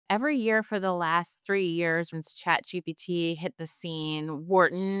Every year for the last 3 years since ChatGPT hit the scene,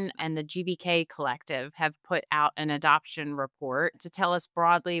 Wharton and the GBK Collective have put out an adoption report to tell us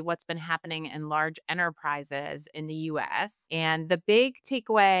broadly what's been happening in large enterprises in the US. And the big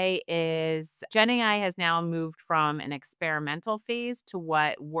takeaway is GenAI has now moved from an experimental phase to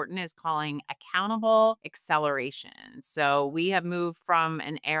what Wharton is calling accountable acceleration. So we have moved from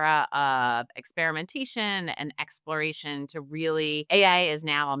an era of experimentation and exploration to really AI is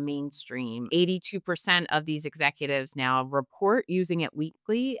now a mainstream. 82% of these executives now report using it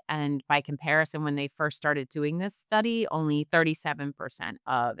weekly. And by comparison, when they first started doing this study, only 37%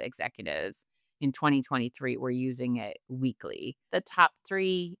 of executives in 2023 were using it weekly. The top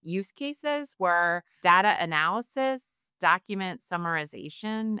three use cases were data analysis, document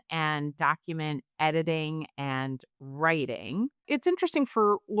summarization, and document editing and writing. It's interesting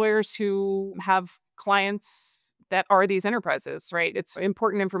for lawyers who have clients that are these enterprises, right? It's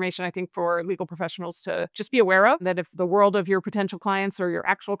important information, I think, for legal professionals to just be aware of, that if the world of your potential clients or your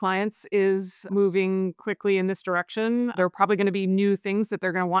actual clients is moving quickly in this direction, there are probably going to be new things that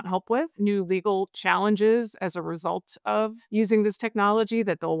they're going to want help with, new legal challenges as a result of using this technology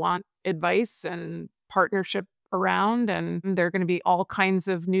that they'll want advice and partnership around, and there are going to be all kinds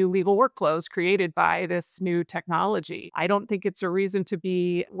of new legal workflows created by this new technology. I don't think it's a reason to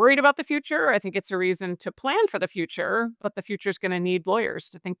be worried about the future. I think it's a reason to plan for the future, but the future is going to need lawyers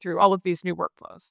to think through all of these new workflows.